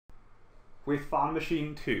With Fan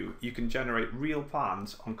Machine 2, you can generate real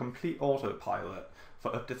fans on complete autopilot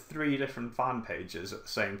for up to 3 different fan pages at the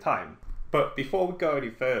same time. But before we go any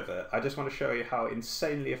further, I just want to show you how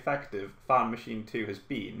insanely effective Fan Machine 2 has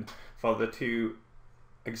been for the 2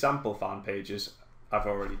 example fan pages I've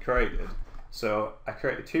already created. So I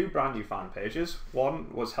created 2 brand new fan pages.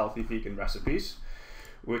 One was healthy vegan recipes,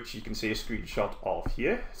 which you can see a screenshot of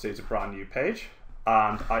here. So it's a brand new page.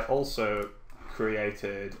 And I also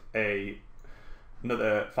created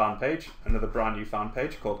another fan page, another brand new fan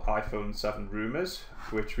page called iPhone 7 Rumors,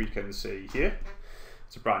 which we can see here.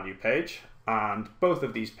 It's a brand new page, and both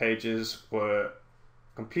of these pages were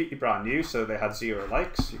completely brand new, so they had 0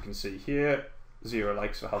 likes. You can see here 0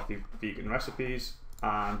 likes for healthy vegan recipes,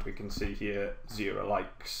 and we can see here 0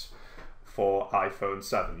 likes for iPhone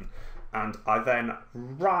 7. And I then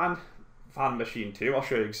ran Fan Machine 2. I'll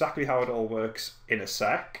show you exactly how it all works in a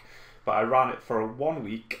sec, but I ran it for 1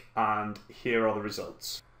 week, and here are the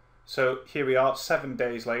results. So here we are 7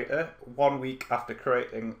 days later, 1 week after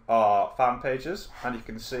creating our fan pages, and you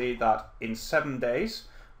can see that in 7 days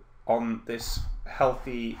on this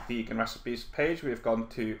healthy vegan recipes page we've gone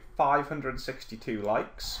to 562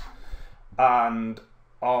 likes, and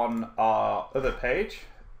on our other page,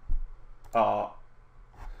 our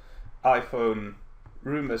iPhone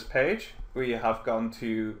Rumors page, we have gone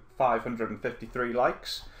to 553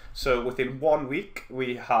 likes. So within 1 week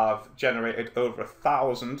we have generated over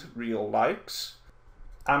 1,000 real likes.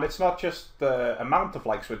 And it's not just the amount of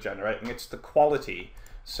likes we're generating, it's the quality.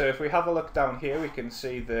 So if we have a look down here, we can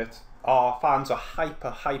see that our fans are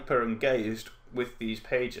hyper engaged with these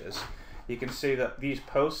pages. You can see that these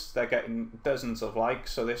posts, they're getting dozens of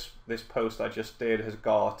likes. So this post I just did has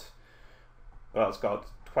got, well, it's got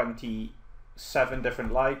 27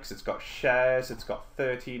 different likes, it's got shares, it's got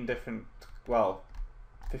 13 different, well,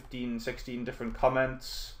 15, 16 different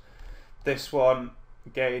comments. This one,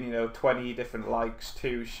 again, 20 different likes,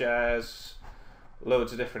 2 shares,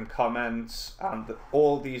 loads of different comments, and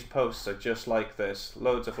all these posts are just like this.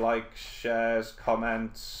 Loads of likes, shares,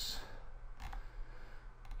 comments.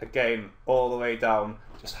 Again, all the way down,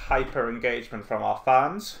 just hyper engagement from our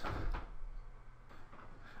fans.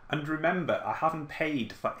 And remember, I haven't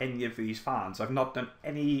paid for any of these fans. I've not done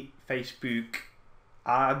any Facebook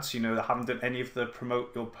ads, I haven't done any of the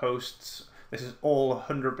promote your posts. This is all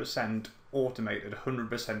 100% automated,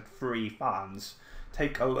 100% free fans.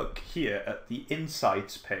 Take a look here at the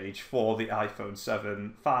insights page for the iPhone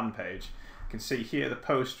 7 fan page. You can see here the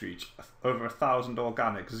post reach, over 1,000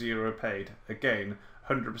 organic, 0 paid. Again,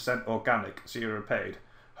 100% organic, 0 paid.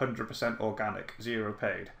 100% organic, 0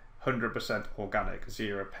 paid. 100% organic,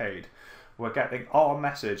 0 paid. We're getting our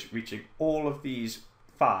message reaching all of these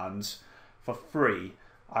fans for free.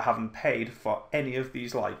 I haven't paid for any of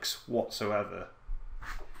these likes whatsoever.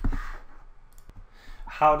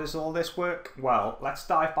 How does all this work? Well, let's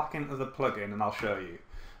dive back into the plugin and I'll show you.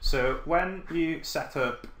 So when you set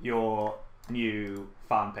up your new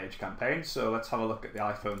fan page campaign, so let's have a look at the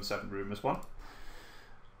iPhone 7 Rumors one.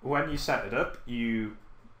 When you set it up, you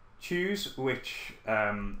choose which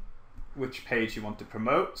page you want to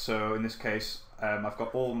promote. So in this case, I've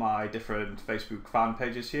got all my different Facebook fan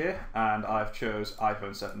pages here, and I've chose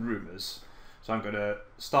iPhone 7 Rumors. So I'm going to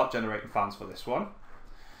start generating fans for this one.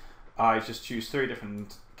 I just choose 3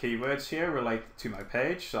 different keywords here related to my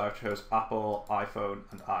page. So I've chose Apple, iPhone,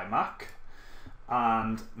 and iMac.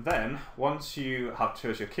 And then once you have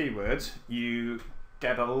chosen your keywords, you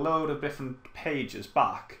get a load of different pages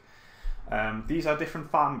back. These are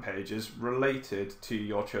different fan pages related to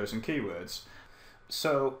your chosen keywords.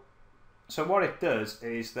 So what it does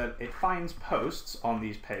is that it finds posts on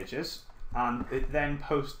these pages, and it then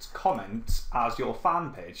posts comments as your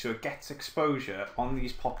fan page, so it gets exposure on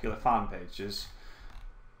these popular fan pages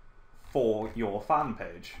for your fan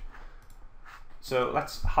page. So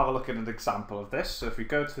let's have a look at an example of this. So if we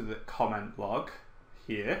go to the comment log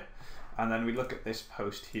here, and then we look at this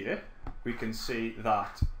post here, we can see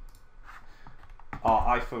that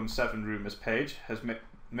our iPhone 7 Rumors page has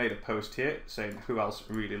made a post here saying who else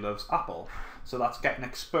really loves Apple. So that's getting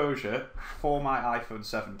exposure for my iPhone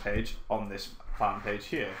 7 page on this fan page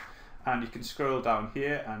here. And you can scroll down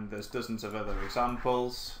here and there's dozens of other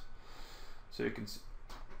examples. So you can see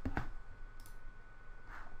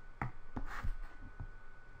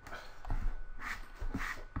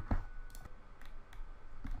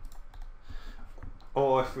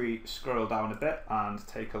or if we scroll down a bit and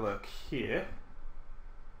take a look here,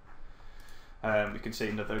 we can see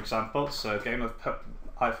another example. So again, with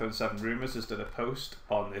iPhone 7 Rumors has done a post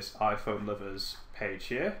on this iPhone lovers page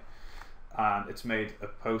here, and it's made a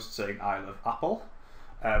post saying I love Apple,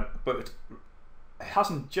 but it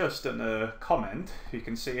hasn't just done a comment. You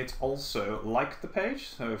can see it's also liked the page.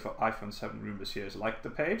 So for iPhone 7 Rumors here is liked the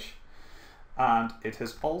page. And it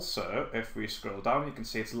has also, if we scroll down, you can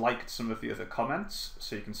see it's liked some of the other comments.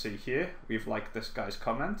 So you can see here, we've liked this guy's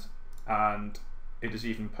comment, and it has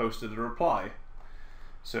even posted a reply.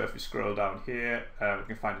 So if we scroll down here, we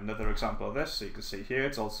can find another example of this. So you can see here,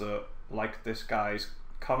 it's also liked this guy's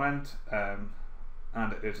comment,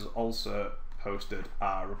 and it has also posted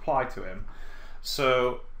a reply to him.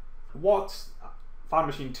 So what Fan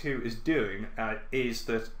Machine 2 is doing is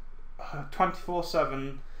that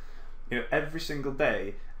 24/7, every single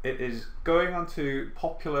day, it is going onto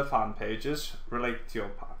popular fan pages related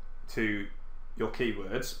to your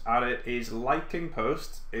keywords, and it is liking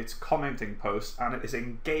posts, it's commenting posts, and it is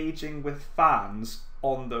engaging with fans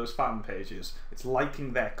on those fan pages. It's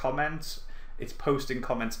liking their comments, it's posting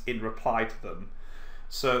comments in reply to them.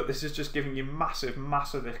 So this is just giving you massive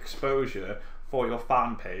exposure for your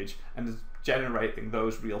fan page and generating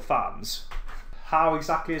those real fans. How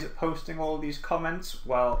exactly is it posting all these comments?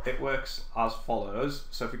 Well, it works as follows.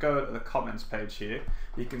 So if we go to the comments page here,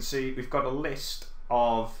 you can see we've got a list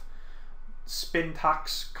of spin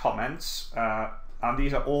tax comments, and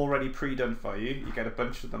these are already pre-done for you. You get a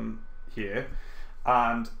bunch of them here,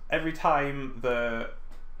 and every time the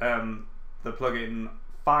plugin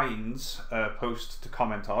finds a post to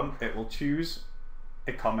comment on, it will choose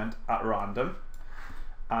a comment at random,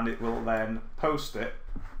 and it will then post it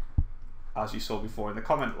as you saw before in the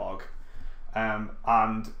comment log.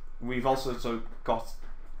 And we've also got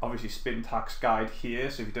obviously spin tax guide here,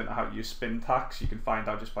 so if you don't know how to use spin tax, you can find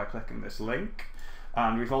out just by clicking this link.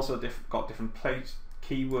 And we've also got different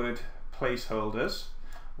keyword placeholders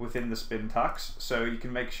within the spin tax, so you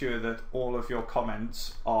can make sure that all of your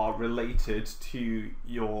comments are related to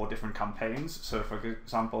your different campaigns. So for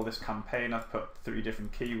example, this campaign, I've put 3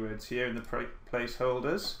 different keywords here in the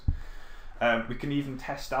placeholders. We can even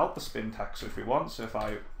test out the spin tax if we want. So if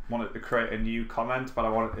I wanted to create a new comment, but I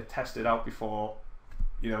wanted to test it out before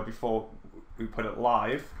we put it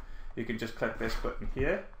live, you can just click this button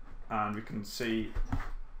here, and we can see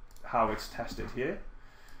how it's tested here.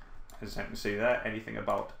 As you can see there, anything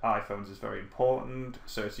about iPhones is very important.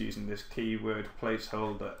 So it's using this keyword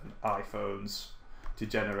placeholder and iPhones to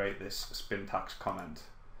generate this spin tax comment.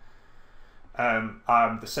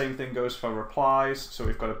 The same thing goes for replies. So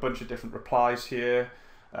we've got a bunch of different replies here.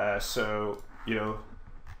 So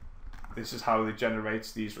this is how it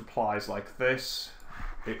generates these replies like this.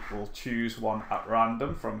 It will choose one at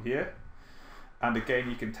random from here, and again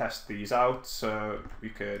you can test these out. So we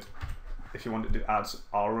could, if you wanted to add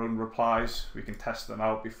our own replies, we can test them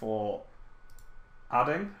out before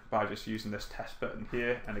adding by just using this test button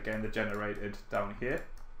here, and again they're generated down here.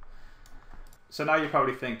 So now you're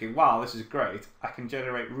probably thinking, wow, this is great, I can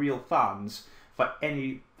generate real fans for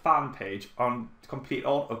any fan page on complete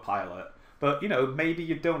autopilot. But maybe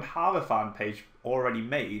you don't have a fan page already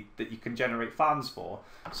made that you can generate fans for.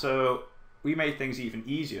 So we made things even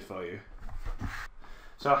easier for you.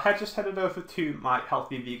 So I just headed over to my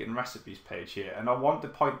Healthy Vegan Recipes page here, and I want to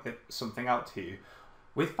point something out to you.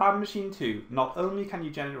 With Fan Machine 2, not only can you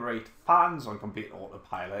generate fans on complete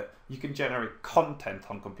autopilot, you can generate content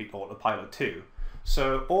on complete autopilot too.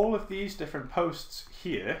 So all of these different posts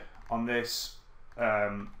here on this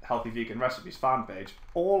Healthy Vegan Recipes fan page,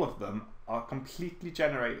 all of them are completely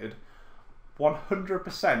generated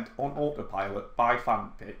 100% on autopilot by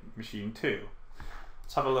Fan Machine 2.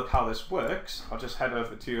 Let's have a look how this works. I'll just head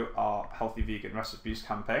over to our Healthy Vegan Recipes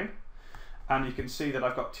campaign, and you can see that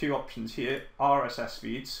I've got 2 options here, RSS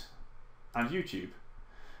feeds and YouTube.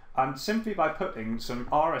 And simply by putting some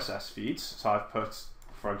RSS feeds, so I've put,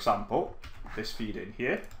 for example, this feed in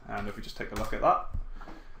here, and if we just take a look at that,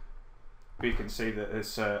 we can see that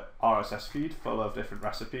it's a RSS feed full of different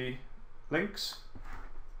recipe links.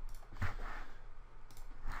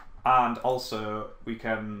 And also we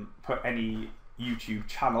can put any YouTube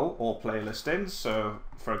channel or playlist in. So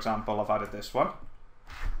for example, I've added this one.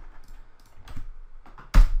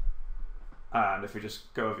 And if we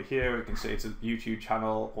just go over here, we can see it's a YouTube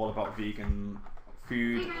channel all about vegan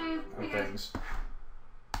food and things.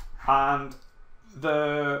 And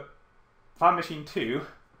the Fan Machine 2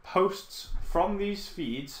 posts from these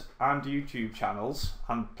feeds and YouTube channels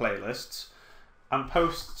and playlists, and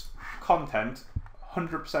posts content,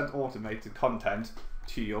 100% automated content,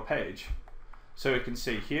 to your page. So you can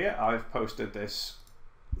see here I've posted this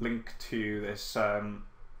link to this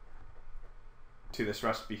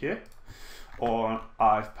recipe here, or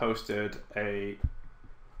I've posted a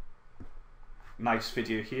nice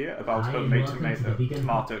video here about homemade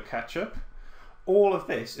tomato ketchup. All of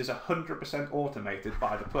this is 100% automated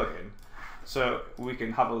by the plugin. So we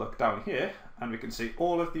can have a look down here and we can see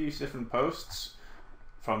all of these different posts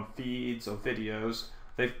from feeds or videos.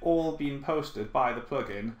 They've all been posted by the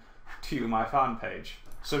plugin to my fan page.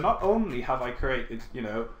 So not only have I created,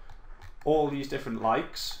 all these different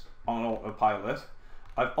likes on autopilot,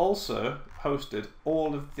 I've also posted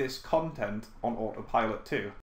all of this content on autopilot too.